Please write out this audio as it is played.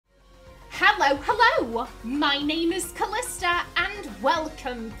Hello! My name is Callista, and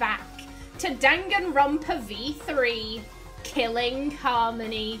welcome back to Danganronpa V3, Killing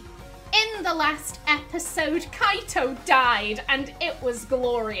Harmony. In the last episode, Kaito died, and it was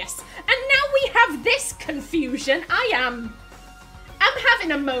glorious. And now we have this confusion. I'm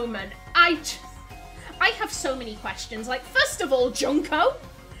having a moment. I have so many questions. Like, first of all, Junko,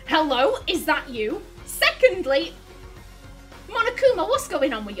 hello, is that you? Secondly, Monokuma, what's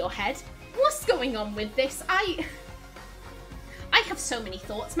going on with your head? What's going on with this? I have so many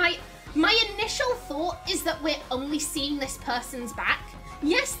thoughts. My initial thought is that we're only seeing this person's back.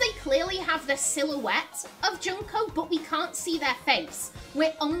 Yes, they clearly have the silhouette of Junko, but we can't see their face.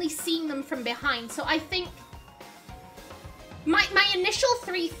 We're only seeing them from behind. So I think my initial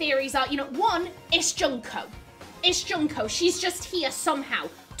three theories are, one, it's Junko. It's Junko. She's just here somehow.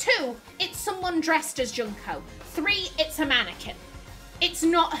 Two, it's someone dressed as Junko. Three, it's a mannequin. It's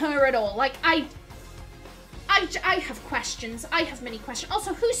not her at all. Like, I have questions. I have many questions.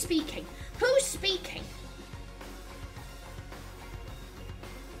 Also, who's speaking? Who's speaking?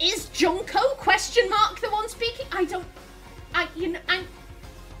 Is Junko, question mark, the one speaking? You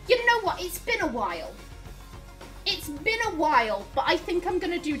know what? It's been a while. It's been a while, but I think I'm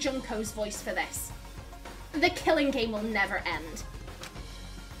gonna do Junko's voice for this. The killing game will never end.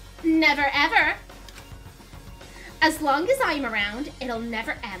 Never ever. As long as I'm around, it'll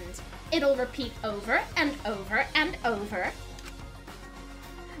never end. It'll repeat over and over and over.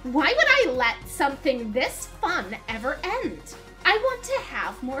 Why would I let something this fun ever end? I want to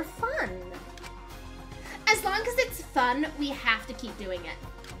have more fun. As long as it's fun, we have to keep doing it.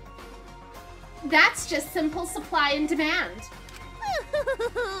 That's just simple supply and demand.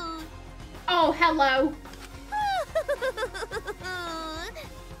 Oh, hello.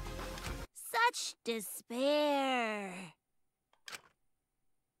 Such despair.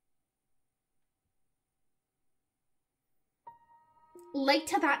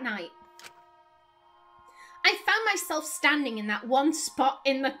 Later that night, I found myself standing in that one spot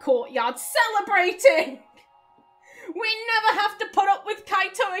in the courtyard celebrating. We never have to put up with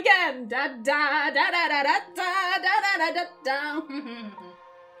Kaito again. Da da da da da da da da da da da.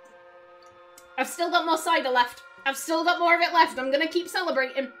 I've still got more cider left. I've still got more of it left. I'm gonna keep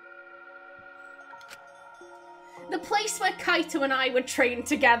celebrating. The place where Kaito and I were trained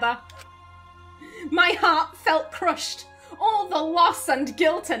together. My heart felt crushed. All the loss and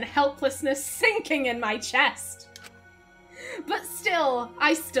guilt and helplessness sinking in my chest. But still,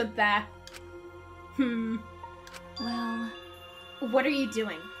 I stood there. Well... What are you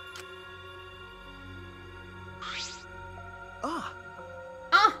doing? Ah,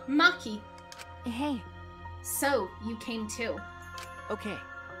 Maki. Hey. So, you came too. okay.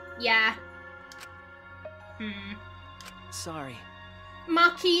 Yeah. Sorry.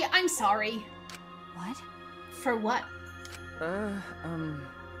 Maki, I'm sorry. What? For what? I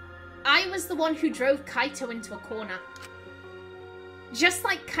I was the one who drove Kaito into a corner. Just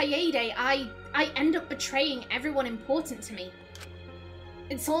like Kaede, I end up betraying everyone important to me.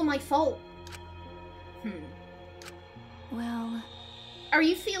 It's all my fault. Well... Are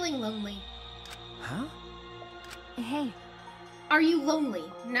you feeling lonely? Huh? Hey. Are you lonely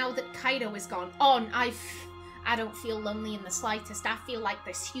now that Kaito is gone? Oh, I don't feel lonely in the slightest. I feel like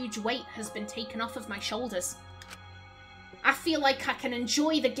this huge weight has been taken off of my shoulders. I feel like I can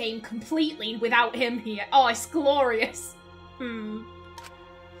enjoy the game completely without him here. Oh, it's glorious.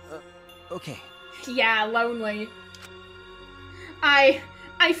 Okay. Yeah, lonely. I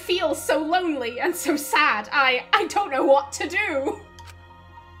feel so lonely and so sad. I don't know what to do.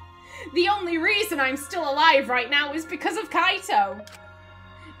 The only reason I'm still alive right now is because of Kaito.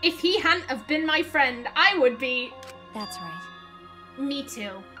 If he hadn't have been my friend, I would be... That's right. Me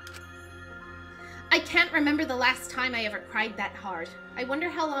too. I can't remember the last time I ever cried that hard. I wonder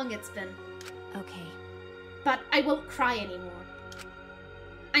how long it's been. Okay. But I won't cry anymore.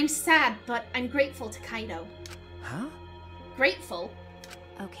 I'm sad, but I'm grateful to Kaito. Huh? Grateful?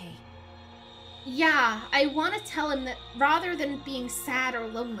 Okay. Yeah, I want to tell him that rather than being sad or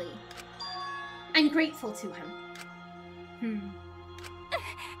lonely, I'm grateful to him.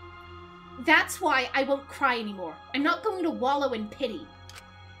 That's why I won't cry anymore. I'm not going to wallow in pity.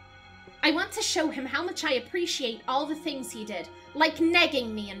 I want to show him how much I appreciate all the things he did, like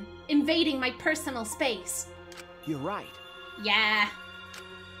negging me and invading my personal space. You're right. Yeah.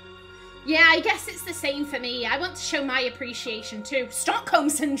 Yeah, I guess it's the same for me. I want to show my appreciation too. Stockholm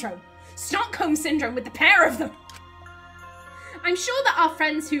Syndrome. Stockholm Syndrome with the pair of them. I'm sure that our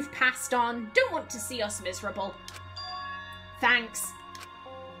friends who've passed on don't want to see us miserable. Thanks.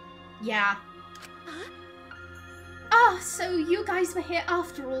 Yeah. Ah, so you guys were here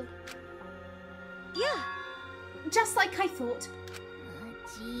after all. Yeah. Just like I thought.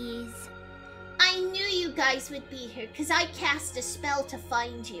 Jeez. I knew you guys would be here, because I cast a spell to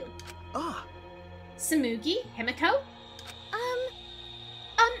find you. Ah, Samugi, Himiko?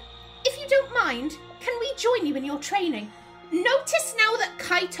 If you don't mind, can we join you in your training? Notice now that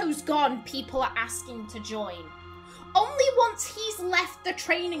Kaito's gone, people are asking to join. Only once he's left the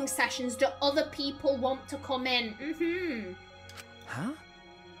training sessions do other people want to come in. huh?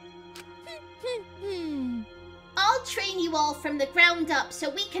 I'll train you all from the ground up so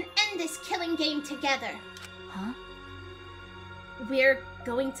we can end this killing game together. Huh? We're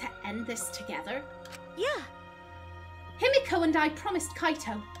going to end this together? Yeah. Himiko and I promised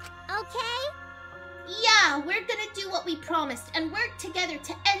Kaito. Okay? Yeah, we're gonna do what we promised and work together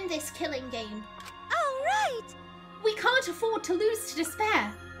to end this killing game. All right. We can't afford to lose to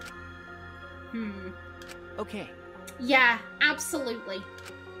despair. Okay. Yeah, absolutely.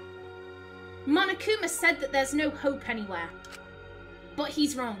 Monokuma said that there's no hope anywhere. But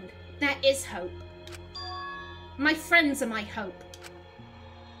he's wrong. There is hope. My friends are my hope.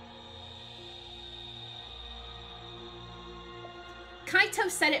 Kaito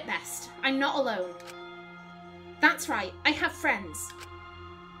said it best. I'm not alone. That's right, I have friends.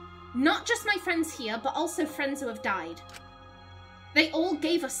 Not just my friends here, but also friends who have died. They all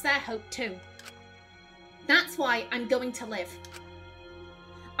gave us their hope too. That's why I'm going to live.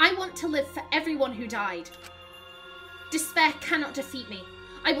 I want to live for everyone who died. Despair cannot defeat me.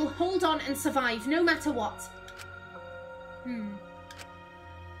 I will hold on and survive no matter what.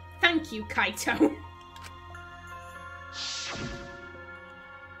 Thank you, Kaito.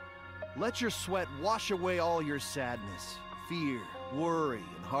 Let your sweat wash away all your sadness, fear, worry,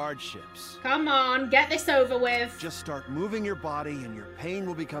 and hardships. Come on, get this over with. Just start moving your body and your pain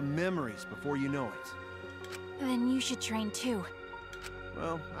will become memories before you know it. Then you should train too.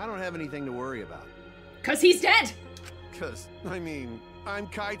 Well, I don't have anything to worry about. 'Cause he's dead. 'Cause, I mean, I'm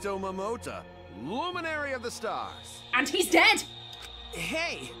Kaito Momota, Luminary of the Stars. And he's dead.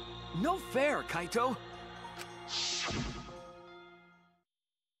 Hey! No fair, Kaito!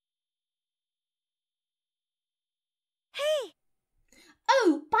 Hey!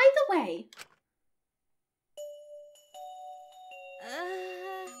 Oh, by the way,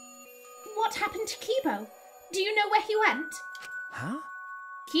 what happened to Keebo? Do you know where he went? Huh?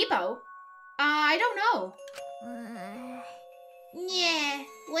 Keebo? I don't know. Yeah,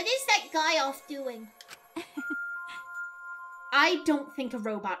 what is that guy off doing? I don't think a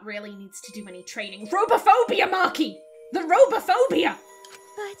robot really needs to do any training. Robophobia, Marky! The robophobia!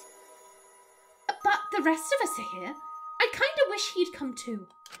 But the rest of us are here. I kinda wish he'd come too.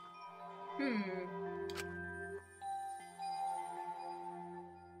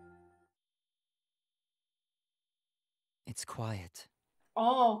 It's quiet.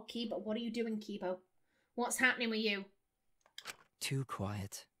 Oh, Keebo, what are you doing, Keebo? What's happening with you? Too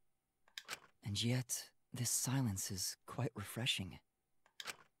quiet. And yet, this silence is quite refreshing.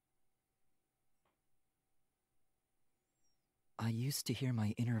 I used to hear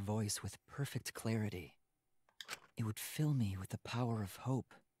my inner voice with perfect clarity. It would fill me with the power of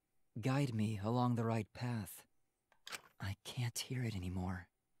hope, guide me along the right path. I can't hear it anymore.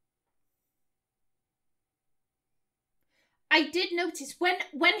 I did notice when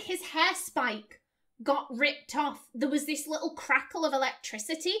his hair spike got ripped off, there was this little crackle of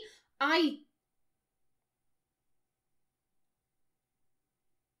electricity.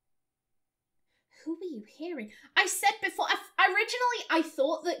 Who were you hearing? I said before, originally I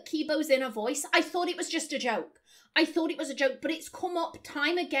thought that Keebo's inner voice, I thought it was just a joke. I thought it was a joke, but it's come up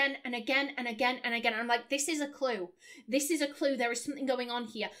time again and again and again and again. I'm like, this is a clue. This is a clue. There is something going on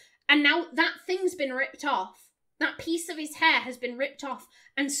here. And now that thing's been ripped off. That piece of his hair has been ripped off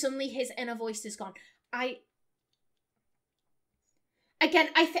and suddenly his inner voice is gone. I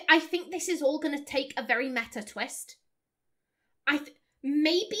think this is all going to take a very meta twist.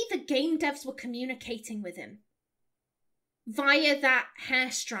 Maybe the game devs were communicating with him via that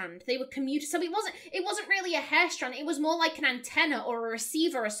hair strand. They were communicating. So it wasn't really a hair strand. It was more like an antenna or a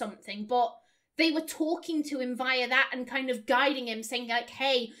receiver or something. But they were talking to him via that and kind of guiding him, saying like,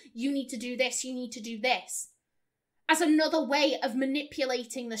 "Hey, you need to do this. You need to do this," as another way of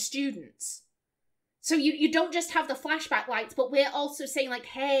manipulating the students. So you don't just have the flashback lights, but we're also saying like,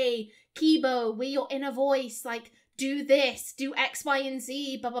 "Hey, Keebo, we're your inner voice. Like, do this, do X, Y, and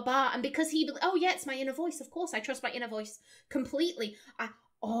Z, blah, blah, blah." And because oh yeah, it's my inner voice. Of course, I trust my inner voice completely.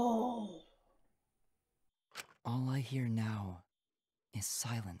 All I hear now is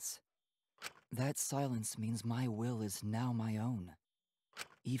silence. That silence means my will is now my own.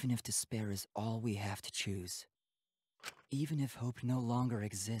 Even if despair is all we have to choose. Even if hope no longer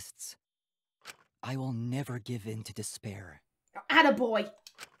exists. I will never give in to despair. Attaboy.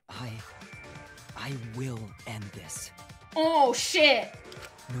 I will end this. Oh, shit.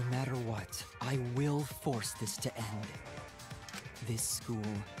 No matter what, I will force this to end. This school,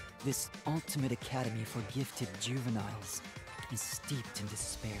 this ultimate academy for gifted juveniles, is steeped in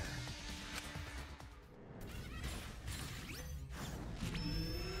despair.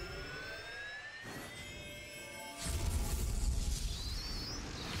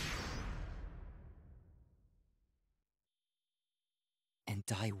 And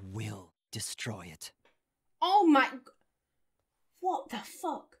I will destroy it. Oh my... What the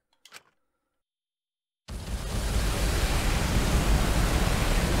fuck?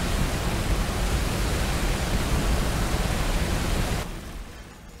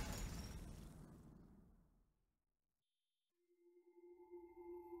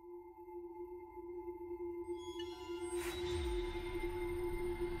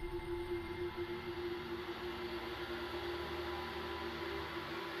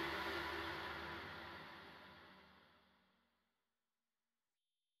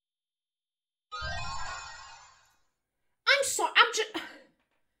 I'm just...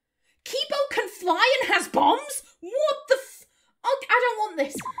 Keebo can fly and has bombs? What the I don't want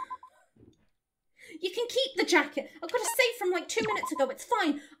this. You can keep the jacket. I've got a save from like 2 minutes ago. It's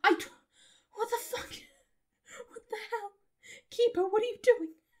fine. What the fuck? What the hell? Keebo, what are you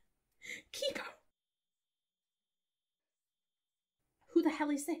doing? Keebo. Who the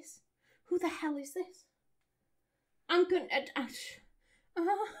hell is this? Who the hell is this? I'm gonna...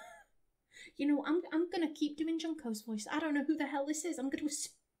 you know, I'm gonna keep doing Junko's voice. I don't know who the hell this is. I'm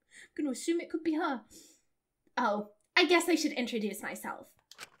gonna assume it could be her. Oh, I guess I should introduce myself.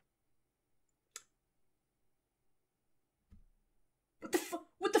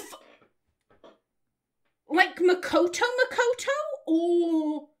 What the fuck? Like Makoto?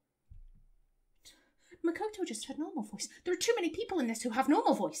 Or... Makoto just had normal voice. There are too many people in this who have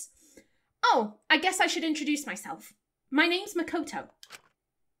normal voice. Oh, I guess I should introduce myself. My name's Makoto.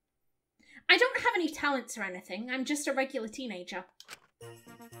 I don't have any talents or anything. I'm just a regular teenager.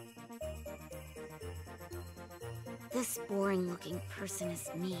 This boring-looking person is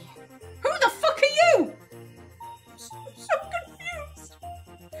me. Who the fuck are you? I'm so confused.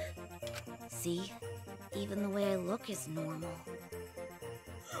 See? Even the way I look is normal.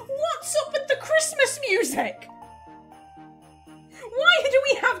 What's up with the Christmas music? Why do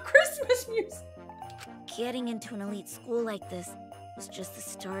we have Christmas music? Getting into an elite school like this was just the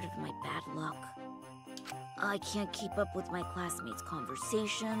start of my bad luck. I can't keep up with my classmates'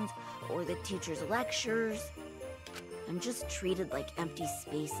 conversations or the teachers' lectures. I'm just treated like empty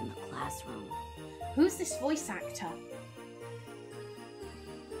space in the classroom. Who's this voice actor?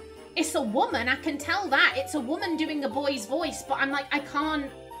 It's a woman, I can tell that. It's a woman doing a boy's voice, but I'm like, I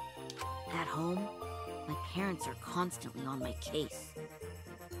can't... At home, my parents are constantly on my case.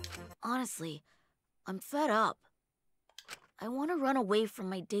 Honestly, I'm fed up. I want to run away from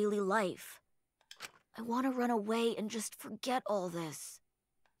my daily life. I want to run away and just forget all this.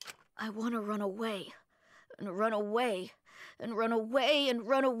 I want to run away, and run away, and run away, and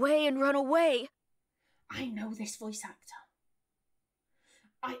run away, and run away. I know this voice actor.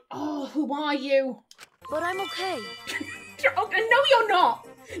 Oh, who are you? But I'm okay. No, you're not.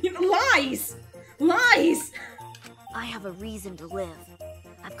 Lies. Lies. I have a reason to live.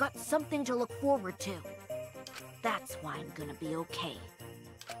 I've got something to look forward to. That's why I'm gonna be okay.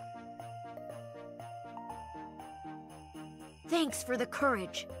 Thanks for the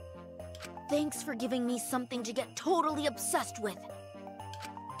courage. Thanks for giving me something to get totally obsessed with.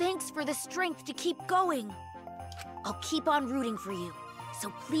 Thanks for the strength to keep going. I'll keep on rooting for you,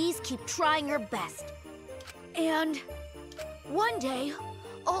 so please keep trying your best. And one day,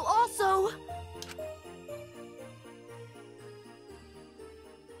 I'll also...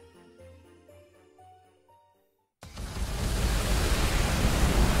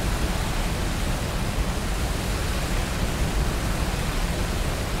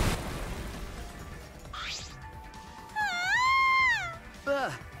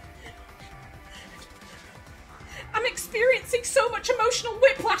 I'm experiencing so much emotional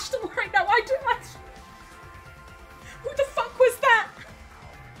whiplash right now. Who the fuck was that?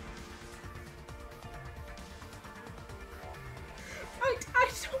 I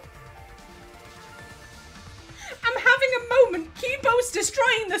don't... I'm having a moment. Keebo's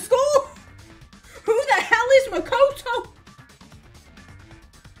destroying the school. Who the hell is Makoto?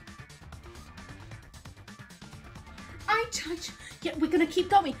 Yeah, we're gonna keep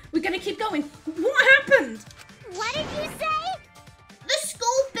going. We're gonna keep going. What happened? What did you say? The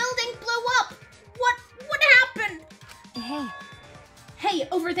school building blew up. What happened? Hey. Hey,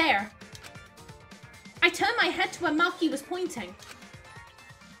 over there. I turned my head to where Maki was pointing.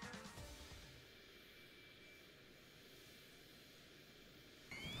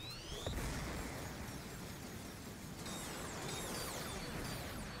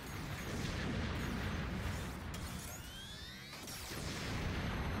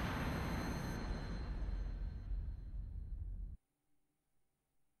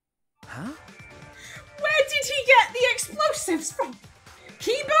 Huh? Where did he get the explosives from?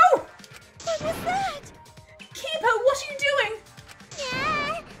 Keebo? What was that? Keebo, what are you doing?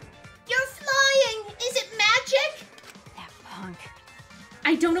 Yeah. You're flying. Is it magic? That punk.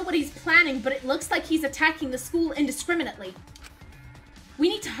 I don't know what he's planning, but it looks like he's attacking the school indiscriminately. We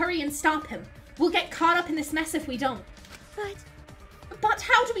need to hurry and stop him. We'll get caught up in this mess if we don't. But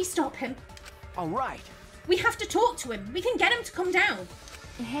how do we stop him? All right. We have to talk to him. We can get him to come down.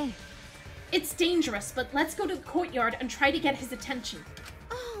 Hey. It's dangerous, but let's go to the courtyard and try to get his attention.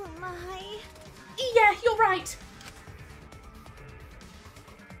 Oh my. Yeah, you're right.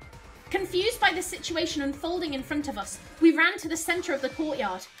 Confused by the situation unfolding in front of us, we ran to the center of the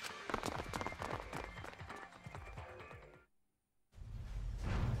courtyard.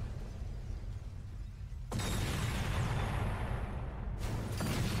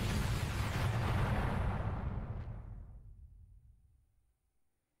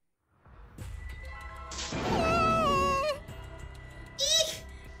 Eek!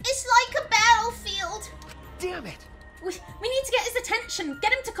 It's like a battlefield. Damn it! We need to get his attention.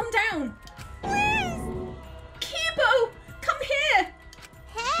 Get him to come down. Where's... Keebo, come here.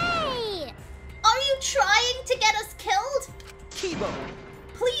 Hey! Are you trying to get us killed? Keebo!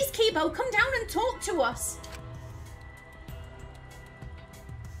 Please, Keebo, come down and talk to us.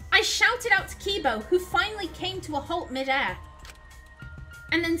 I shouted out to Keebo, who finally came to a halt midair,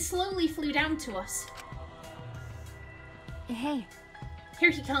 and then slowly flew down to us. Hey.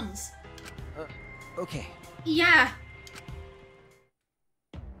 Here he comes. Okay. Yeah.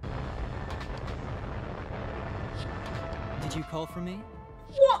 Did you call for me?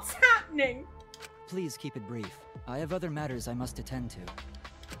 What's happening? Please keep it brief. I have other matters I must attend to.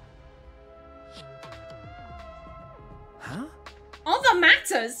 Huh? Other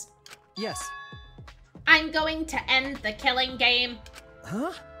matters? Yes. I'm going to end the killing game.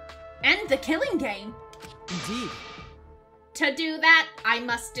 Huh? End the killing game? Indeed. To do that, I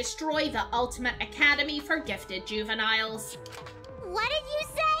must destroy the Ultimate Academy for Gifted Juveniles. What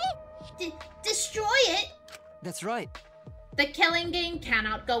did you say? Destroy it? That's right. The killing game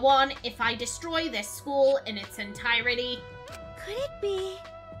cannot go on if I destroy this school in its entirety. Could it be?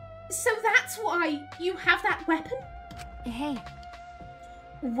 So that's why you have that weapon? Hey.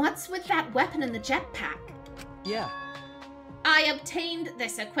 What's with that weapon in the jetpack? Yeah. I obtained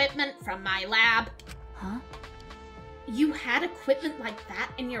this equipment from my lab. Huh? You had equipment like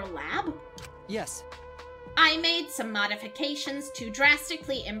that in your lab? Yes. I made some modifications to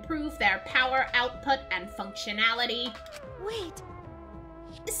drastically improve their power output and functionality. Wait.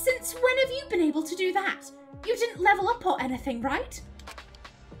 Since when have you been able to do that? You didn't level up or anything, right?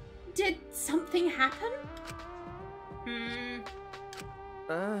 Did something happen?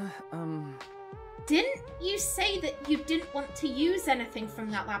 Didn't you say that you didn't want to use anything from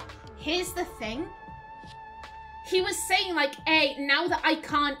that lab? Here's the thing. He was saying like, hey, now that I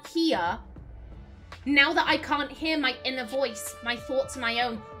can't hear my inner voice, my thoughts of my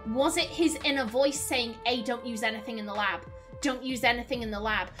own, was it his inner voice saying, hey, don't use anything in the lab? Don't use anything in the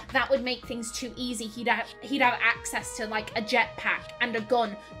lab. That would make things too easy. He'd have access to like a jetpack and a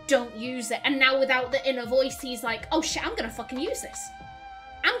gun. Don't use it. And now without the inner voice, he's like, oh shit, I'm gonna fucking use this.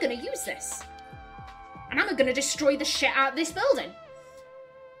 I'm gonna use this. And I'm gonna destroy the shit out of this building.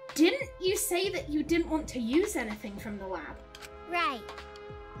 Didn't you say that you didn't want to use anything from the lab? Right.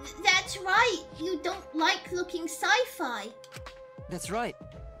 That's right. You don't like looking sci-fi. That's right.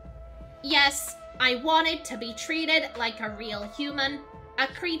 Yes, I wanted to be treated like a real human, a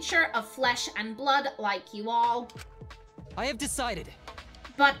creature of flesh and blood like you all. I have decided.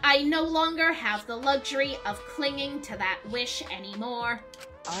 But I no longer have the luxury of clinging to that wish anymore.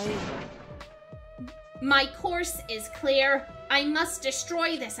 My course is clear. I must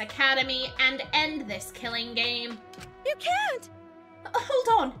destroy this academy and end this killing game. You can't!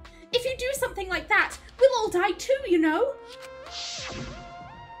 Hold on. If you do something like that, we'll all die too, you know?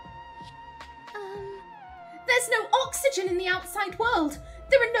 There's no oxygen in the outside world.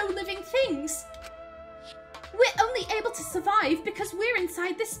 There are no living things. We're only able to survive because we're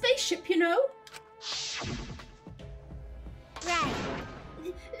inside this spaceship, you know? Right.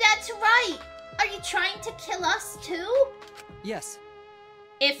 That's right. Are you trying to kill us too? Yes.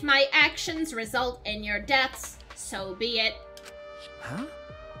 If my actions result in your deaths, so be it. Huh?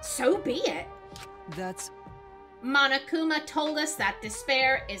 So be it. That's... Monokuma told us that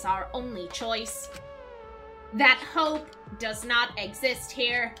despair is our only choice. That hope does not exist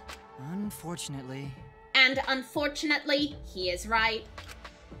here. Unfortunately. And unfortunately, he is right.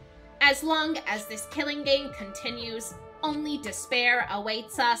 As long as this killing game continues, only despair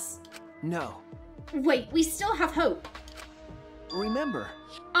awaits us. No. Wait, we still have hope. Remember.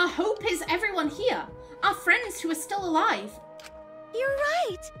 Our hope is everyone here. Our friends who are still alive. You're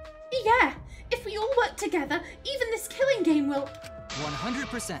right! Yeah, if we all work together, even this killing game will...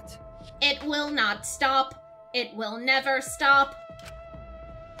 100%. It will not stop. It will never stop.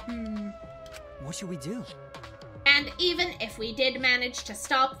 What should we do? And even if we did manage to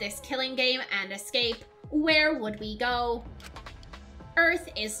stop this killing game and escape, where would we go? Earth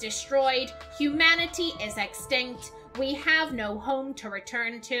is destroyed. Humanity is extinct. We have no home to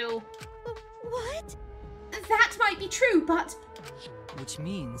return to. What? That might be true, but... Which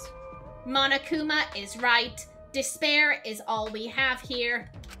means... Monokuma is right. Despair is all we have here.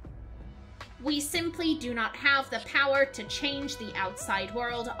 We simply do not have the power to change the outside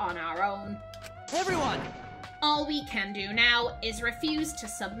world on our own. Everyone! All we can do now is refuse to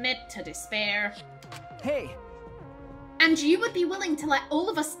submit to despair. Hey! And you would be willing to let all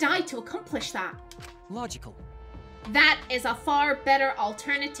of us die to accomplish that? Logical. That is a far better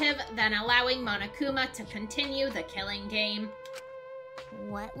alternative than allowing Monokuma to continue the killing game.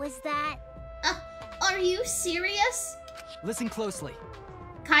 What was that? Are you serious? Listen closely.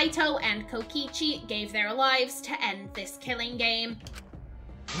 Kaito and Kokichi gave their lives to end this killing game.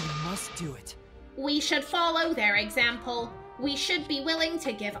 We must do it. We should follow their example. We should be willing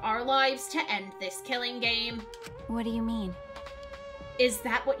to give our lives to end this killing game. What do you mean? Is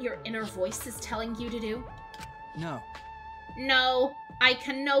that what your inner voice is telling you to do? No. No, I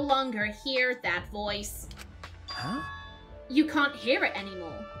can no longer hear that voice. Huh? You can't hear it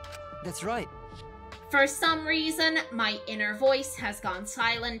anymore. That's right. For some reason, my inner voice has gone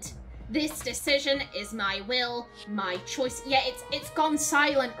silent. This decision is my will, my choice. Yeah, it's gone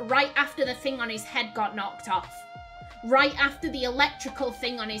silent right after the thing on his head got knocked off. Right after the electrical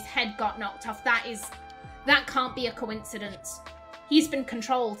thing on his head got knocked off. That can't be a coincidence. He's been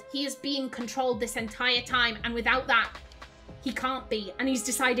controlled. He is being controlled this entire time, and without that, he can't be. And he's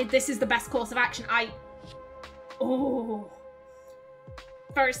decided this is the best course of action. Oh.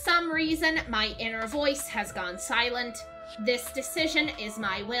 For some reason, my inner voice has gone silent. This decision is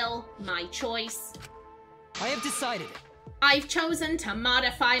my will, my choice. I have decided. I've chosen to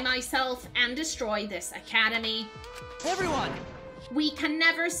modify myself and destroy this academy. Everyone! We can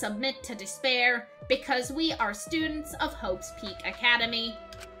never submit to despair because we are students of Hope's Peak Academy.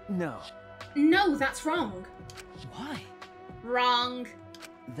 No. No, that's wrong. Why? Wrong.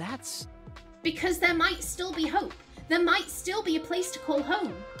 That's... Because there might still be hope. There might still be a place to call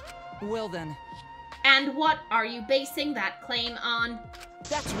home. Well then. And what are you basing that claim on?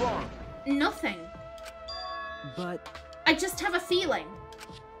 That's wrong. Nothing. But... I just have a feeling.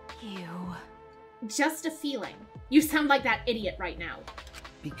 Ew. Just a feeling. You sound like that idiot right now.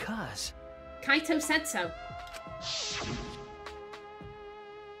 Because... Kaito said so.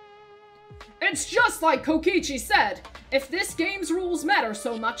 It's just like Kokichi said. If this game's rules matter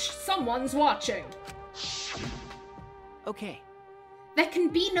so much, someone's watching. Okay. There can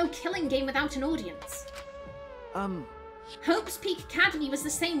be no killing game without an audience. Hope's Peak Academy was the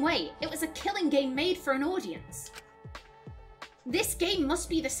same way. It was a killing game made for an audience. This game must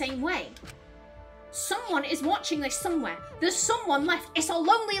be the same way. Someone is watching this somewhere. There's someone left. It's a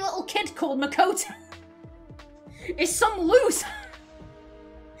lonely little kid called Makoto. It's some loser.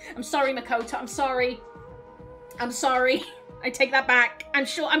 I'm sorry, Makoto. I'm sorry. I'm sorry. I take that back. I'm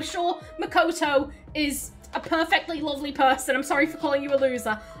sure Makoto is a perfectly lovely person. I'm sorry for calling you a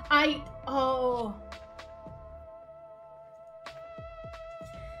loser. I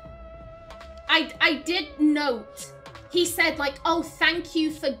did note, he said like, oh, thank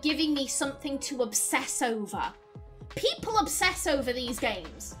you for giving me something to obsess over. People obsess over these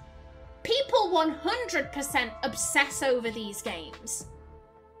games. People 100% obsess over these games.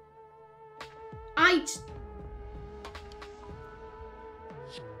 I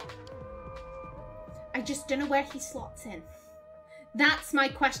just don't know where he slots in. That's my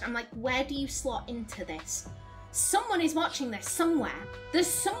question. I'm like, where do you slot into this? Someone is watching this somewhere. There's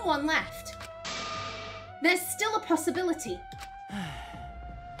someone left. There's still a possibility.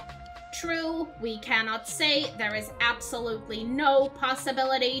 True, we cannot say there is absolutely no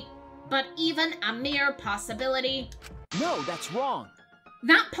possibility, but even a mere possibility. No, that's wrong.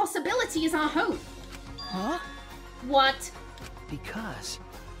 That possibility is our hope. Huh? What? Because...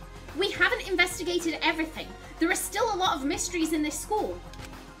 We haven't investigated everything. There are still a lot of mysteries in this school.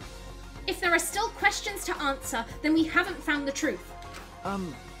 If there are still questions to answer, then we haven't found the truth.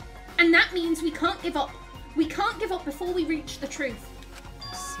 And that means we can't give up. We can't give up before we reach the truth.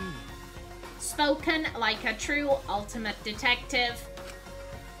 I see. Spoken like a true ultimate detective.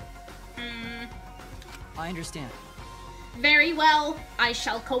 I understand. Very well. I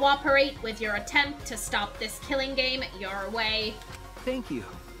shall cooperate with your attempt to stop this killing game your way. Thank you.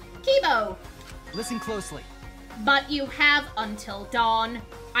 Keebo! Listen closely. But you have until dawn.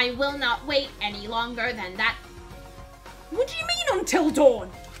 I will not wait any longer than that. What do you mean, until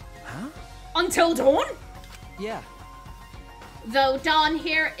dawn? Huh? Until dawn? Yeah. Though dawn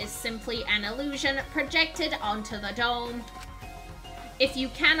here is simply an illusion projected onto the dome. If you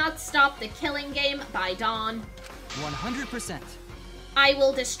cannot stop the killing game by dawn, 100%. I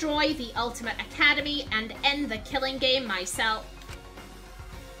will destroy the Ultimate Academy and end the killing game myself.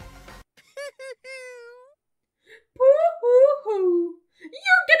 Boo-hoo-hoo.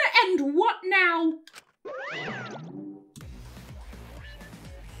 You're gonna end what now?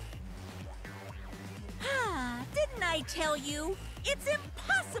 Didn't I tell you? It's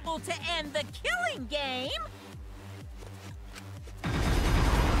impossible to end the killing game!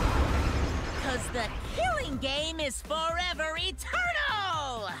 Cause the killing game is forever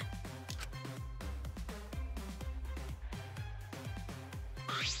eternal!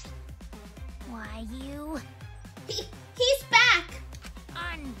 Why, you... He's back!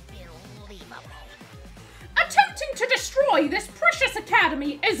 Unbelievable. Attempting to destroy this precious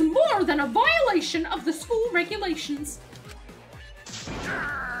academy is more than a violation of the school regulations.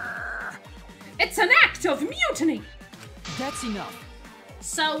 It's an act of mutiny! That's enough.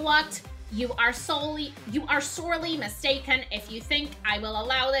 So what? You are sorely mistaken if you think I will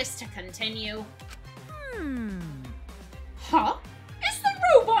allow this to continue. Huh? Is the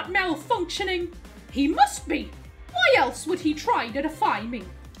robot malfunctioning? He must be. Why else would he try to defy me?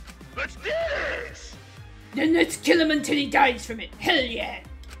 Let's do this! Then let's kill him until he dies from it. Hell yeah!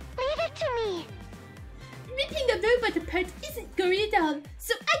 Leave it to me! Ripping a robot apart isn't good at all,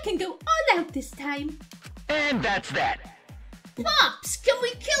 so I can go all out this time. And that's that. Pops, can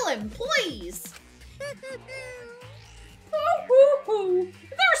we kill him, please? Hoo-hoo-hoo.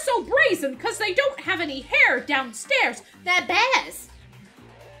 They're so brazen because they don't have any hair downstairs. They're bears.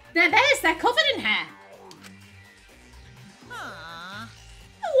 They're bears, they're covered in hair.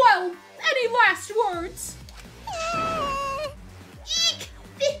 Well, any last words? Eek!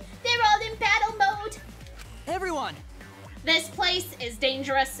 They're all in battle mode. Everyone! This place is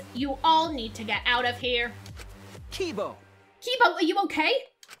dangerous. You all need to get out of here. Keebo! Keebo, are you okay?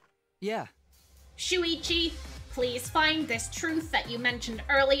 Yeah. Shuichi, please find this truth that you mentioned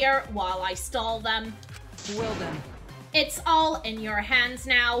earlier while I stall them. Well then. It's all in your hands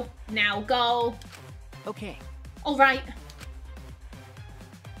now. Now go. Okay. All right.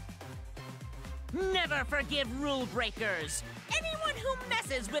 Never forgive rule breakers. Anyone who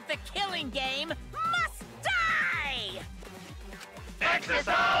messes with the killing game must die!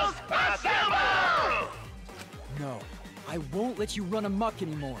 Exercise assemble! No, I won't let you run amok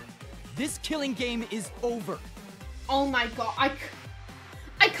anymore. This killing game is over. Oh my god,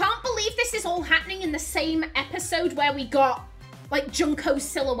 I can't believe this is all happening in the same episode where we got, like, Junko's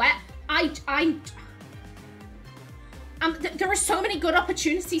silhouette. There are so many good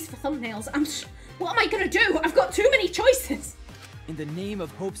opportunities for thumbnails. What am I gonna do? I've got too many choices. In the name of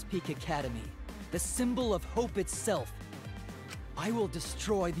Hope's Peak Academy, the symbol of hope itself, I will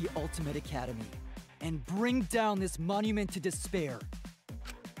destroy the Ultimate Academy and bring down this monument to despair.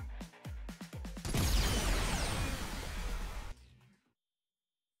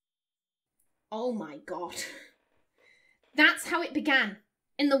 Oh my god. That's how it began.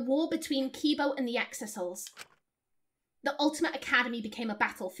 In the war between Keebo and the Exosols. The Ultimate Academy became a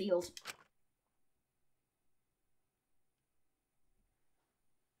battlefield.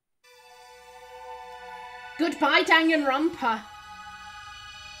 Goodbye, Danganronpa.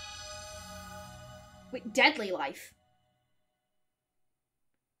 Wait, Deadly Life.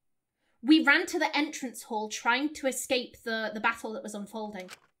 We ran to the entrance hall trying to escape the battle that was unfolding.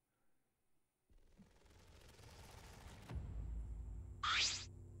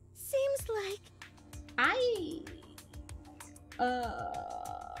 Seems like...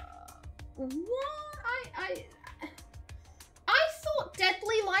 What? I thought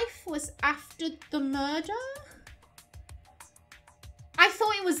Deadly Life was after the murder? I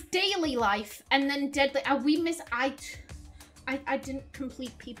thought it was Daily Life and then Deadly... I didn't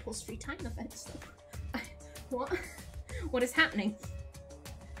complete people's free time events. What? What is happening?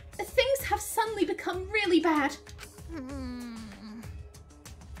 Things have suddenly become really bad.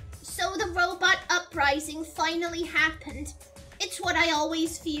 So the robot uprising finally happened. It It's what I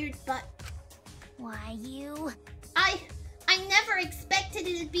always feared, but... Why you? I never expected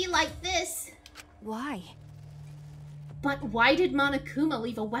it'd be like this. Why? But why did Monokuma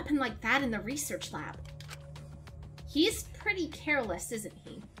leave a weapon like that in the research lab? He's pretty careless, isn't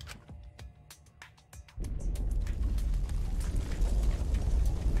he?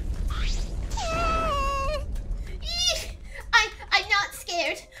 I'm not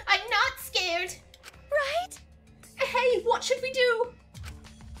scared. I'm not scared. Right? Hey, what should we do?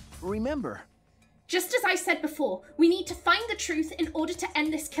 Remember, Just as I said before, we need to find the truth in order to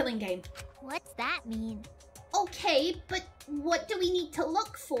end this killing game. What's that mean? Okay, but what do we need to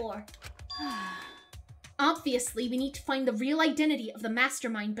look for? Obviously, we need to find the real identity of the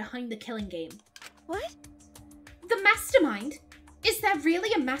mastermind behind the killing game. What? The mastermind? Is there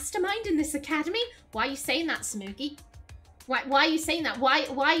really a mastermind in this academy? Why are you saying that, Smoogie? Why are you saying that? Why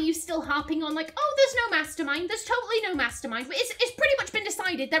are you still harping on like, oh, there's no mastermind. There's totally no mastermind. But it's pretty much been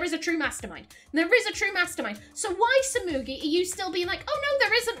decided there is a true mastermind. There is a true mastermind. So why, Samugi, are you still being like, oh no,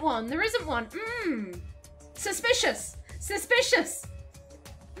 there isn't one. There isn't one. Suspicious. Suspicious.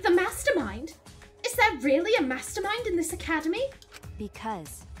 The mastermind? Is there really a mastermind in this academy?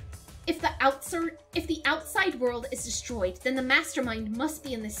 Because... If the outside world is destroyed, then the mastermind must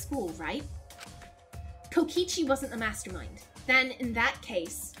be in this school, right? Kokichi wasn't the mastermind. Then, in that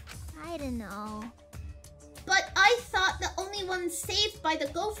case... I don't know. But I thought the only ones saved by the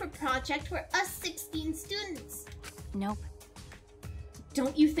Gopher Project were us 16 students. Nope.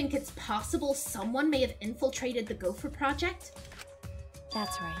 Don't you think it's possible someone may have infiltrated the Gopher Project?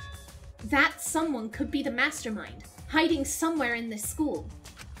 That's right. That someone could be the mastermind, hiding somewhere in this school.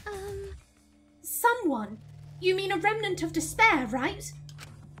 Someone? You mean a remnant of despair, right?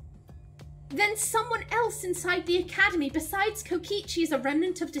 Then someone else inside the academy besides Kokichi is a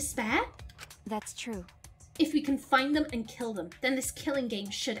remnant of despair? That's true. If we can find them and kill them, then this killing game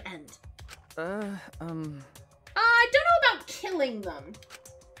should end. I I don't know about killing them.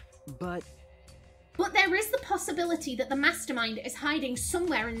 But But there is the possibility that the mastermind is hiding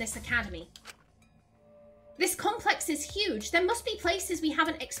somewhere in this academy. This complex is huge. There must be places we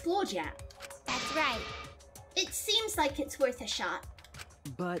haven't explored yet. That's right. It seems like it's worth a shot.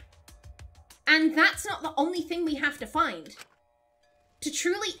 But... And that's not the only thing we have to find. To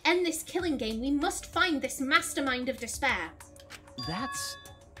truly end this killing game, we must find this mastermind of despair. That's...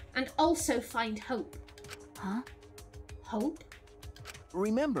 And also find hope. Huh? Hope?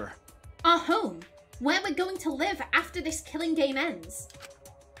 remember. Our home. Where we're going to live after this killing game ends.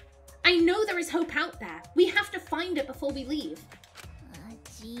 I know there is hope out there. We have to find it before we leave.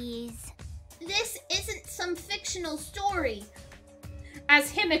 Jeez. This isn't some fictional story.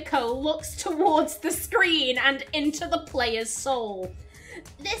 As Himiko looks towards the screen and into the player's soul.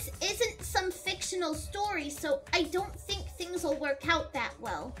 This isn't some fictional story, so I don't think things will work out that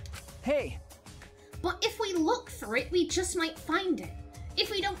well. Hey! But if we look for it, we just might find it.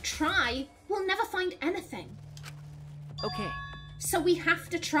 If we don't try, we'll never find anything. Okay. So we have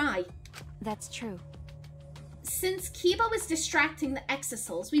to try. That's true. Since Keebo is distracting the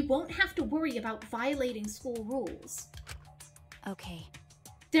Exisals, we won't have to worry about violating school rules. Okay.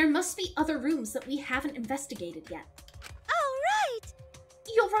 There must be other rooms that we haven't investigated yet. Oh, right!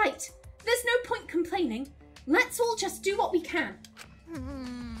 You're right. There's no point complaining. Let's all just do what we can.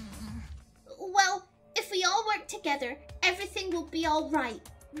 Well, if we all work together, everything will be all right,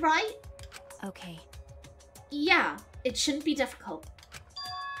 right? Okay. Yeah, it shouldn't be difficult.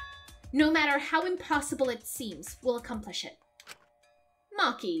 No matter how impossible it seems, we'll accomplish it.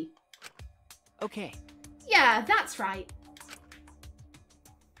 Maki. Okay. Yeah, that's right.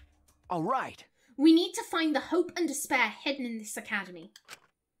 All right. We need to find the hope and despair hidden in this academy.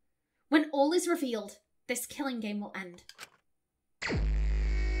 When all is revealed, this killing game will end.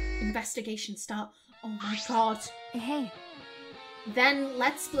 Investigation start. Oh my god. Hey. Then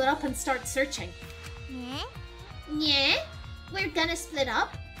let's split up and start searching. Yeah? We're gonna split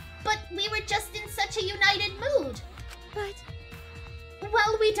up? But we were just in such a united mood. But...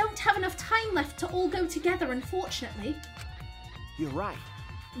 Well, we don't have enough time left to all go together, unfortunately. You're right.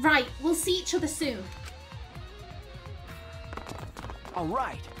 Right, we'll see each other soon. All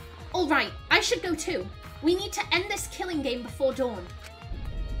right. Alright, I should go too. We need to end this killing game before dawn.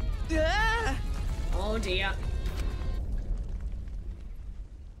 Ah! Oh dear.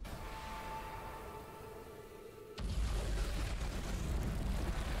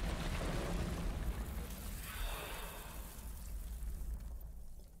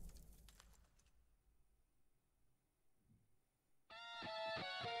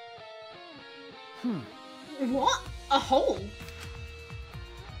 What? A hole?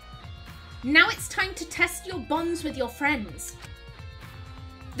 Now it's time to test your bonds with your friends.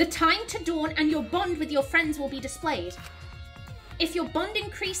 The time to dawn and your bond with your friends will be displayed. If your bond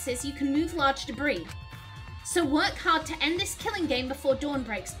increases, you can move large debris. So work hard to end this killing game before dawn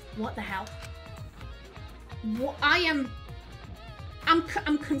breaks. What the hell? What? I'm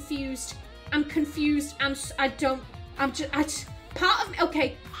confused. I'm confused. Part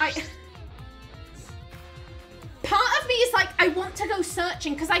of me is like, I want to go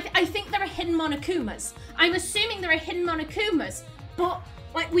searching because I think there are hidden Monokumas. I'm assuming there are hidden Monokumas, but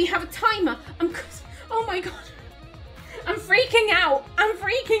like we have a timer. Oh my god. I'm freaking out. I'm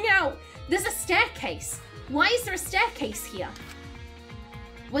freaking out. There's a staircase. Why is there a staircase here?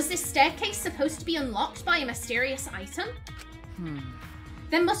 Was this staircase supposed to be unlocked by a mysterious item?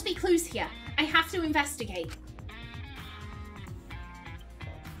 There must be clues here. I have to investigate.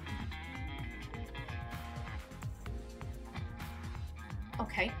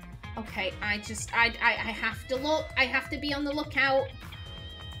 Okay. Okay, I have to look. I have to be on the lookout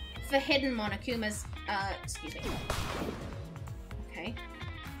for hidden Monokumas. Excuse me. Okay.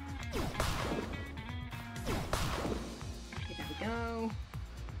 Okay, there we go.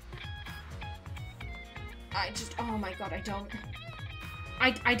 Oh my god, I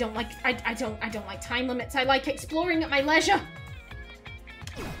don't like time limits. I like exploring at my leisure.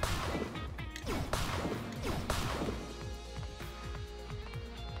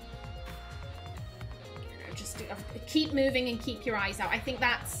 Just keep moving and keep your eyes out. I think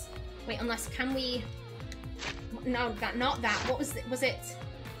that's... Wait, unless, can we... No, not that. What was it? Was it...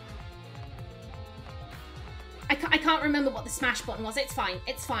 I can't remember what the smash button was. It's fine.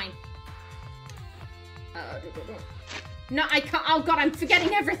 It's fine. No, I can't. Oh god, I'm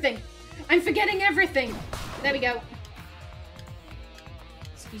forgetting everything. I'm forgetting everything. There we go.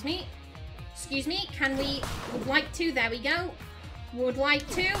 Excuse me. Excuse me. Can we... Would like to. There we go. Would like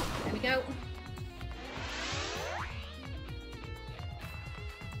to. There we go.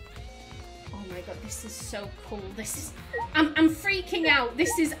 Oh my god, this is so cool. This is... I'm freaking out.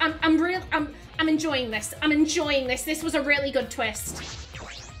 This is... I'm enjoying this. I'm enjoying this. This was a really good twist.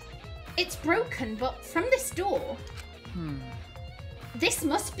 It's broken, but from this door... This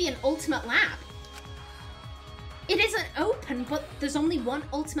must be an ultimate lab. It isn't open, but there's only one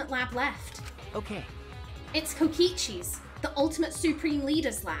ultimate lab left. Okay. It's Kokichi's, the ultimate supreme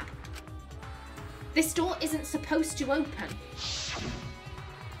leader's lab. This door isn't supposed to open.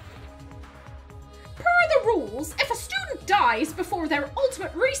 Per the rules, if a student dies before their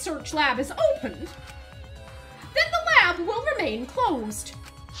ultimate research lab is opened, then the lab will remain closed.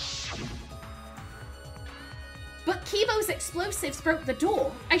 But Keebo's explosives broke the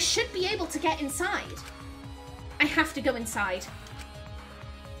door. I should be able to get inside. I have to go inside.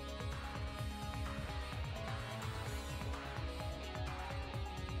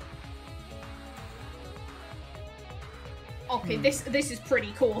 Okay, this is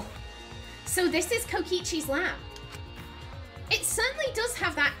pretty cool. So this is Kokichi's lab. It certainly does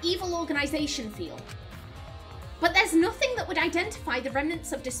have that evil organization feel. But there's nothing that would identify the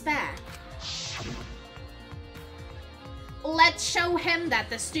remnants of despair. Let's show him that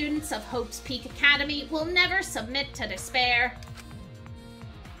the students of Hope's Peak Academy will never submit to despair.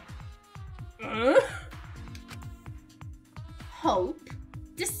 Hope?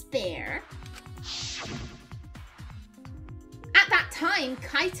 Despair? At that time,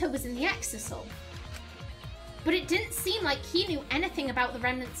 Kaito was in the Exisal. But it didn't seem like he knew anything about the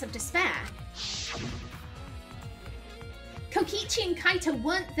remnants of despair. Kokichi and Kaito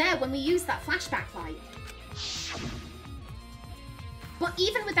weren't there when we used that flashback light. But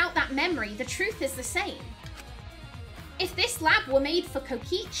even without that memory, the truth is the same. If this lab were made for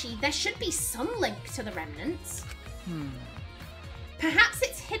Kokichi, there should be some link to the remnants. Perhaps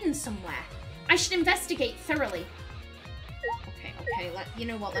it's hidden somewhere. I should investigate thoroughly. Okay, you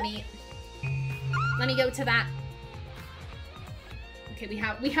know what, let me go to that. Okay,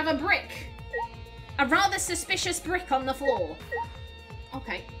 we have a brick. A rather suspicious brick on the floor.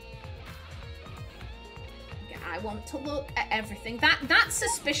 Okay. I want to look at everything. That's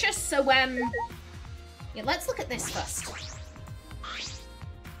suspicious, so yeah, let's look at this first.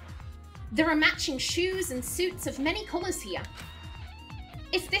 There are matching shoes and suits of many colors here.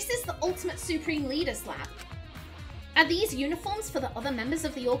 If this is the ultimate supreme leader's lab, are these uniforms for the other members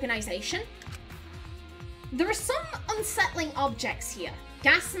of the organization? There are some unsettling objects here.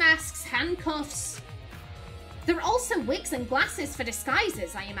 Gas masks, handcuffs. There are also wigs and glasses for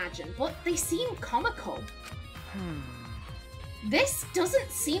disguises, I imagine, but they seem comical. This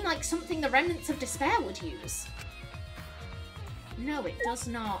doesn't seem like something the remnants of despair would use. No, it does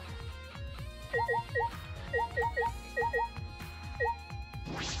not.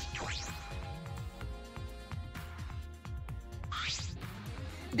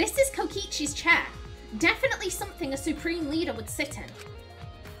 This is Kokichi's chair. Definitely something a supreme leader would sit in.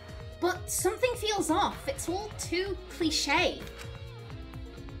 But something feels off. It's all too cliché.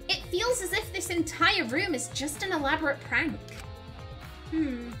 It feels as if this entire room is just an elaborate prank.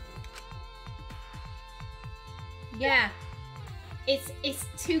 Yeah. It's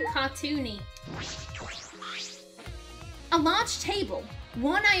too cartoony. A large table.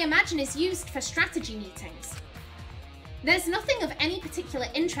 One I imagine is used for strategy meetings. There's nothing of any particular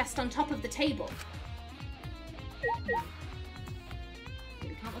interest on top of the table.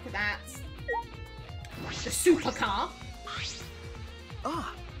 We can't look at that. The supercar.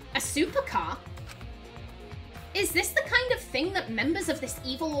 Ah. A supercar? Is this the kind of thing that members of this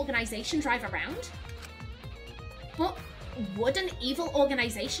evil organization drive around? But would an evil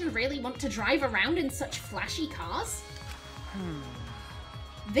organization really want to drive around in such flashy cars?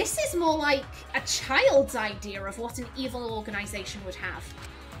 This is more like a child's idea of what an evil organization would have.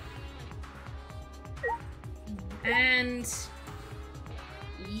 And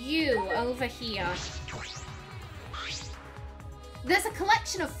you over here. There's a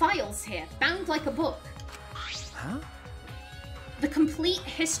collection of files here, bound like a book. Huh? The complete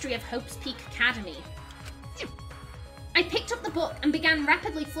history of Hope's Peak Academy. I picked up the book and began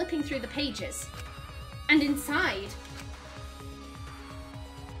rapidly flipping through the pages. And inside...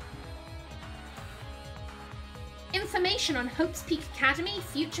 information on Hope's Peak Academy,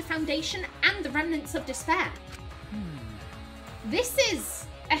 Future Foundation, and the Remnants of Despair. This is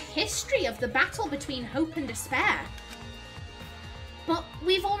a history of the battle between Hope and Despair. But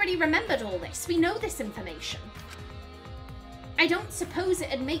we've already remembered all this. We know this information. I don't suppose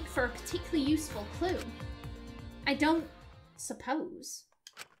it'd make for a particularly useful clue. I don't suppose.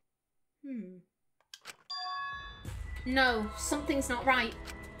 No, something's not right.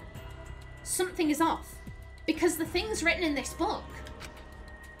 Something is off. Because the things written in this book...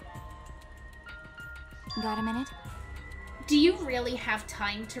 Got a minute? Do you really have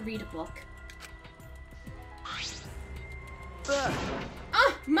time to read a book?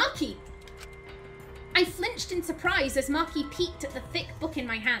 Ah, Maki! I flinched in surprise as Maki peeked at the thick book in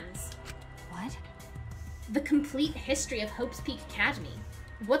my hands. What? The complete history of Hope's Peak Academy.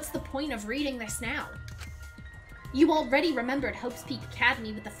 What's the point of reading this now? You already remembered Hope's Peak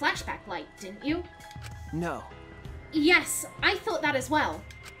Academy with the flashback light, didn't you? No. Yes, I thought that as well.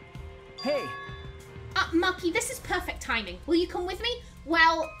 Hey! Maki, this is perfect timing. Will you come with me?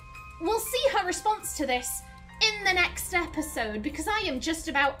 Well, we'll see her response to this in the next episode, because I am just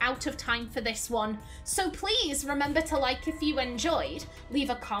about out of time for this one. So please remember to like if you enjoyed, leave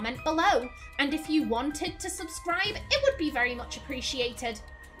a comment below, and if you wanted to subscribe, it would be very much appreciated.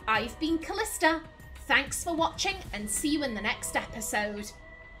 I've been Kallista. Thanks for watching, and see you in the next episode.